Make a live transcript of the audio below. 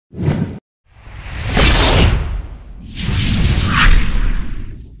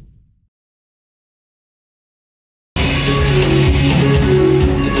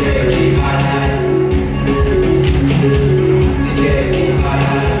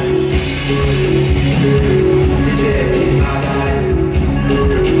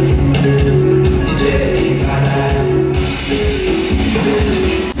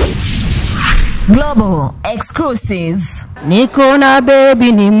Exclusive. Niko na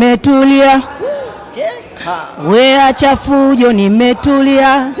baby nimetulia, we acha fujo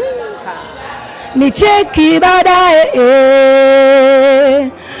nimetulia, nicheki baadaye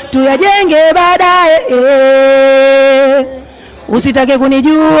tuyajenge baadaye usitake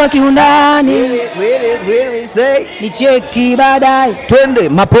kunijua kiundani, nicheki baadaye. Twende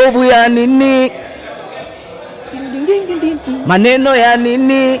mapovu ya nini, maneno ya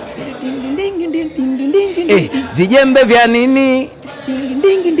nini, vijembe vya nini,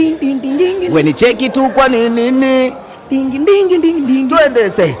 we nicheki tu kwa nini, twende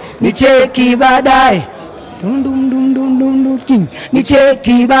say nicheki baadaye,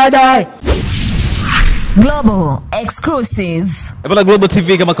 nicheki baadaye. Global Exclusive. Bwana Global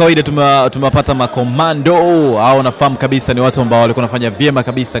TV kama kawaida tumewapata Makomando. Hao nafahamu kabisa ni watu ambao walikuwa wanafanya vyema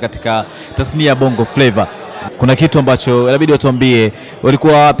kabisa katika tasnia ya Bongo Flavor. Kuna kitu ambacho inabidi watuambie,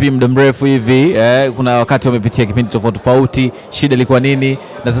 walikuwa wapi muda mrefu hivi? Kuna wakati wamepitia kipindi tofauti, shida ilikuwa nini?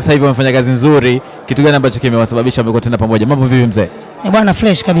 Na sasa hivi wamefanya kazi nzuri. Kitu gani ambacho kimewasababisha wamekuwa tena pamoja? Mambo vipi mzee? Bwana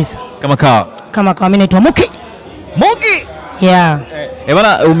fresh kabisa. Kama kawa. Mimi naitwa Muki. Yeah.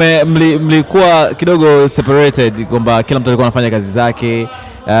 Bwana mlikuwa kidogo separated kwamba kila mtu alikuwa anafanya kazi zake.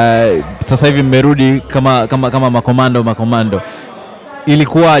 Sasa hivi mmerudi kama Makomando.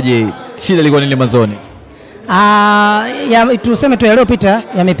 Ilikuwaje? Shida ilikuwa nini mwanzoni? Tuseme tu yaliyopita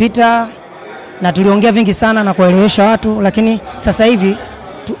yamepita na tuliongea vingi sana na kuelewesha watu, lakini sasa hivi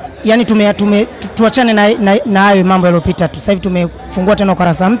tuachane na hayo mambo yaliyopita. Sasa hivi tumefungua tena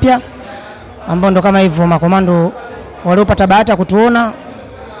ukurasa mpya ambao ndo kama hivyo Makomando waliopata bahati kutuona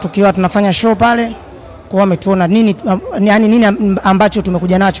tukiwa tunafanya show pale, kwa wametuona nini ambacho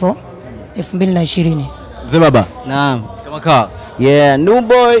tumekuja nacho 2020. Mzee baba. Naam. Kama kawa. Yeah, new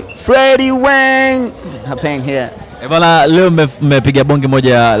boy Freddie Wang hapeng here. Bwana leo mmepiga bonge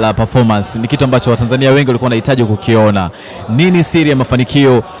moja la performance. Ni kitu ambacho Watanzania wengi walikuwa wanahitaji kukiona. Nini siri ya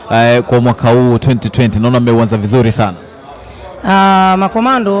mafanikio kwa mwaka huu 2020? Naona mmeuanza vizuri sana.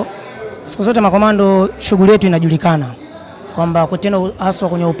 Makomando, siku zote Makomando shughuli yetu inajulikana kwamba tena haswa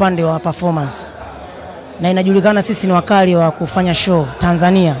kwenye upande wa performance. Na inajulikana sisi ni wakali wa kufanya show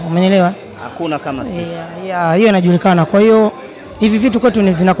Tanzania. Umenielewa? Hakuna kama sisi. Hiyo inajulikana. Kwa hiyo hivi vitu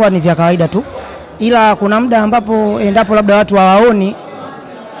kwetu vinakuwa ni vya kawaida tu. Ila kuna muda ambapo endapo labda watu hawaoni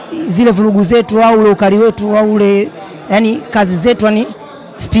zile vurugu zetu au ule ukali wetu au ule kazi zetu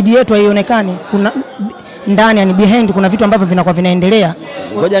speed yetu haionekani, kuna ndani behind kuna vitu ambavyo vinakuwa vinaendelea.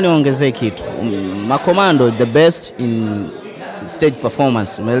 Ngoja niongezee kitu. Makomando the best in stage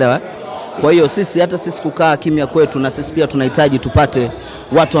performance, umeelewa? Kwa hiyo hata sisi kukaa kimya kwetu, na sisi pia tunahitaji tupate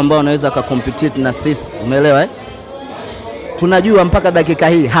watu ambao wanaweza kucompete na sisi, umeelewa? Tunajua mpaka dakika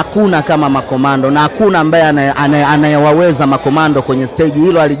hii hakuna kama Makomando, na hakuna ambaye anayewaweza Makomando kwenye stage.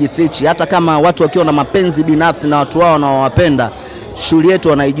 Hilo alijifichi. Hata kama watu wakiwa na mapenzi binafsi na watu wao wanaowapenda, shughuli yetu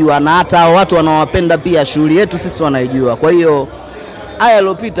wanaijua, na hata watu wanaowapenda pia shughuli yetu sisi wanaijua. Kwa hiyo haya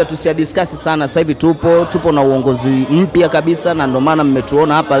yaliyopita tusiadiscuss sana. Sasa hivi tupo na uongozi mpya kabisa, na ndio maana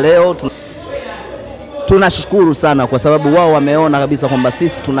mmetuona hapa leo. Tunashukuru sana kwa sababu wao wameona kabisa kwamba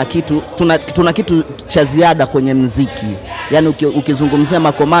sisi tuna kitu cha ziada kwenye muziki. Yaani ukizungumzia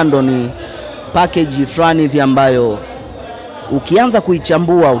Makomando ni package fulani hivi ambayo ukianza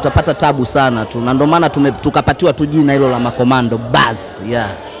kuichambua utapata tabu sana tu, na ndio maana tukapatiwa tu jina hilo la Makomando buzz. Yeah.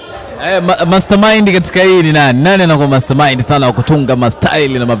 Mastermind katika hii ni nani? Nani anakuwa mastermind sana wa kutunga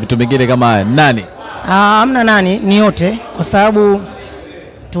mastyle na mavitu mengine kama haya? Nani? Hamna nani, ni yote, kwa sababu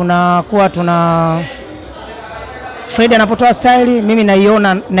tuna Fred anapotoa style mimi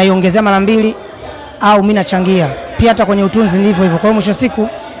naiongezea mara mbili au mimi nachangia. Pia hata kwenye utunzi ndivyo hivyo. Kwa hiyo mwisho siku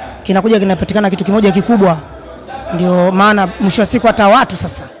kinapatikana kitu kimoja kikubwa. Ndio maana mwisho siku hata watu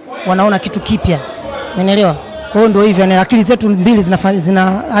sasa wanaona kitu kipya. Umeelewa? Kwa hiyo ndio hivyo, akili zetu mbili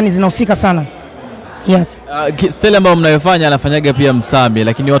zinahusika sana. Yes. Style ambayo mnayofanya anafanyaga pia Msami,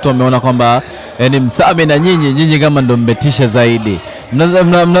 lakini watu wameona kwamba Msami na nyinyi kama ndo mmetisha zaidi.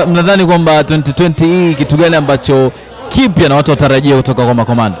 Mnadhani kwamba 2020 hii kitu gani ambacho kipya na watu watarajia kutoka kwa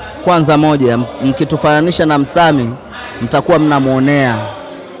Makomando? Kwanza moja, mkitufananisha na Msami mtakuwa mnamuonea.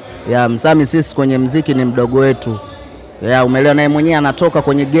 Msami sisi kwenye muziki ni mdogo wetu. Umeelewa? Naye mwenyewe anatoka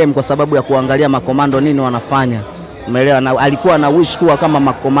kwenye game kwa sababu ya kuangalia Makomando nini wanafanya. Umeelewa? Na alikuwa na wish kuwa kama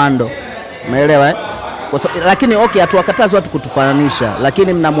Makomando. Umeelewa? Lakini hatuwakatazi watu kutufananisha,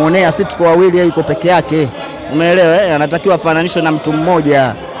 lakini mnamuonea. Sisi tuko wawili, yeye yuko peke yake. Umeelewa? Anatakiwa afananishwe na mtu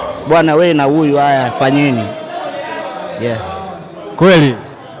mmoja. Bwana wewe na huyu, haya fanyeni. Kweli?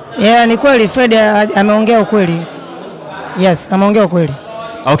 Ni kweli. Fred ameongea ukweli. Yes, ameongea ukweli.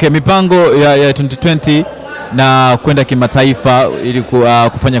 Okay, mipango ya 2020 na kwenda kimataifa ili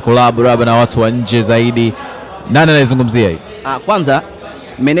kufanya collab na watu wa nje zaidi. Nani anaizungumzia hii? Kwanza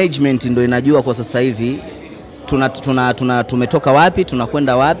management ndio inajua kwa sasa hivi tumetoka wapi,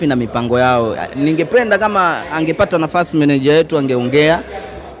 tunakwenda wapi na mipango yao. Ningependa kama angepata nafasi manager yetu angeongea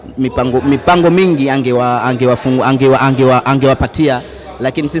mipango mingi angewapatia,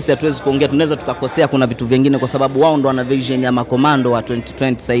 lakini sisi hatuwezi kuongea, tunaweza tukakosea kuna vitu vingine kwa sababu wao ndo wana vision ya Makomando wa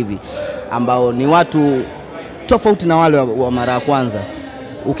 2020 sasa hivi ambao ni watu tofauti na wale wa mara ya kwanza.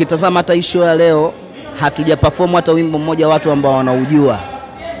 Ukitazama hata show ya leo hatuja perform hata wimbo mmoja watu ambao wanaujua.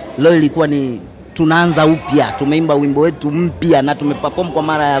 Leo ilikuwa ni tunaanza upya, tumeimba wimbo wetu mpya na tumeperform kwa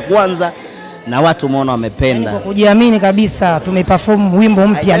mara ya kwanza na watu umeona wamependa. Kwa kujiamini kabisa tumeperform wimbo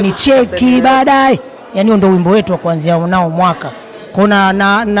mpya, ni cheki baadaye. Yani ndio wimbo wetu wa kuanzia nao mwaka. Kuna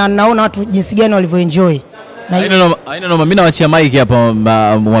naona watu jinsi gani walivyoenjoy. Haina noma, mimi naachia mic hapa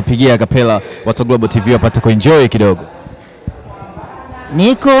mwapigia kapela watu Global TV wapate kuenjoy kidogo.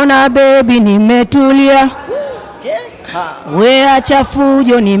 Niko na baby nimetulia, we acha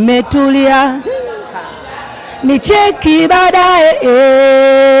fujo nimetulia, ni cheki baadaye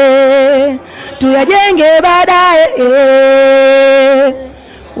tuyajenge baadaye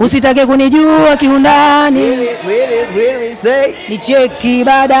usitake kunijua kiundani, ni cheki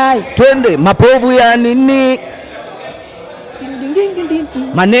baadaye. Twende mapovu ya nini,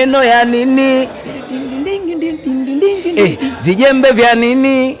 maneno ya nini, vijembe vya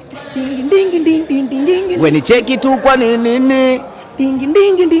nini, we ni cheki tu kwa nini,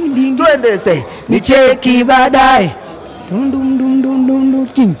 twende say ni cheki baadaye,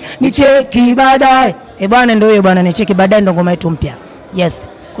 ni cheki baadaye. Bwana ndio hiyo bwana, ni cheki baadaye ndo ngoma yetu mpya. Yes,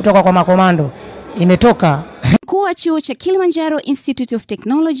 kutoka kwa Makomando imetoka. Mkuu wa chuo cha Kilimanjaro Institute of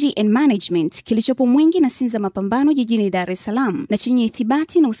Technology and Management kilichopo Mwingi na Sinza Mapambano jijini Dar es Salaam na chenye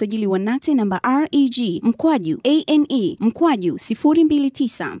ithibati na usajili wa NACTE namba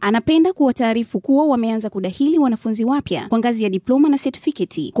REG/ANE/029 anapenda kuwataarifu kuwa wameanza kudahili wanafunzi wapya kwa ngazi ya diploma na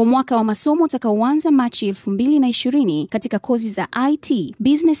certificate kwa mwaka wa masomo utakaoanza Machi 2020 katika kozi za IT,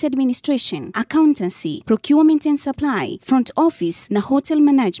 Business Administration, Accountancy, Procurement and Supply, Front Office na Hotel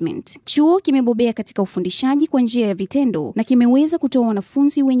Management. Chuo kimebobea katika ufundishaji kwa njia ya vitendo na kimeweza kutoa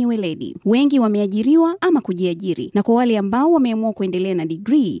wanafunzi wenye weledi. Wengi wameajiriwa ama kujiajiri, na kwa wale ambao wameamua kuendelea na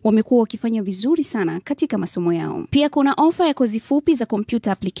degree wamekuwa wakifanya vizuri sana katika masomo yao. Pia kuna ofa ya kozi fupi za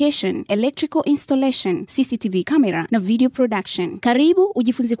computer application, electrical installation, CCTV camera na video production. Karibu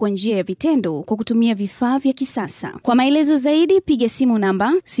ujifunze kwa njia ya vitendo kwa kutumia vifaa vya kisasa. Kwa maelezo zaidi piga simu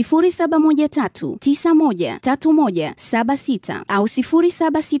namba 0713913176 au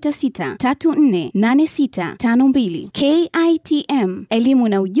 0766348652. KITM, elimu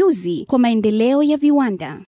na ujuzi kwa maendeleo ya viwanda.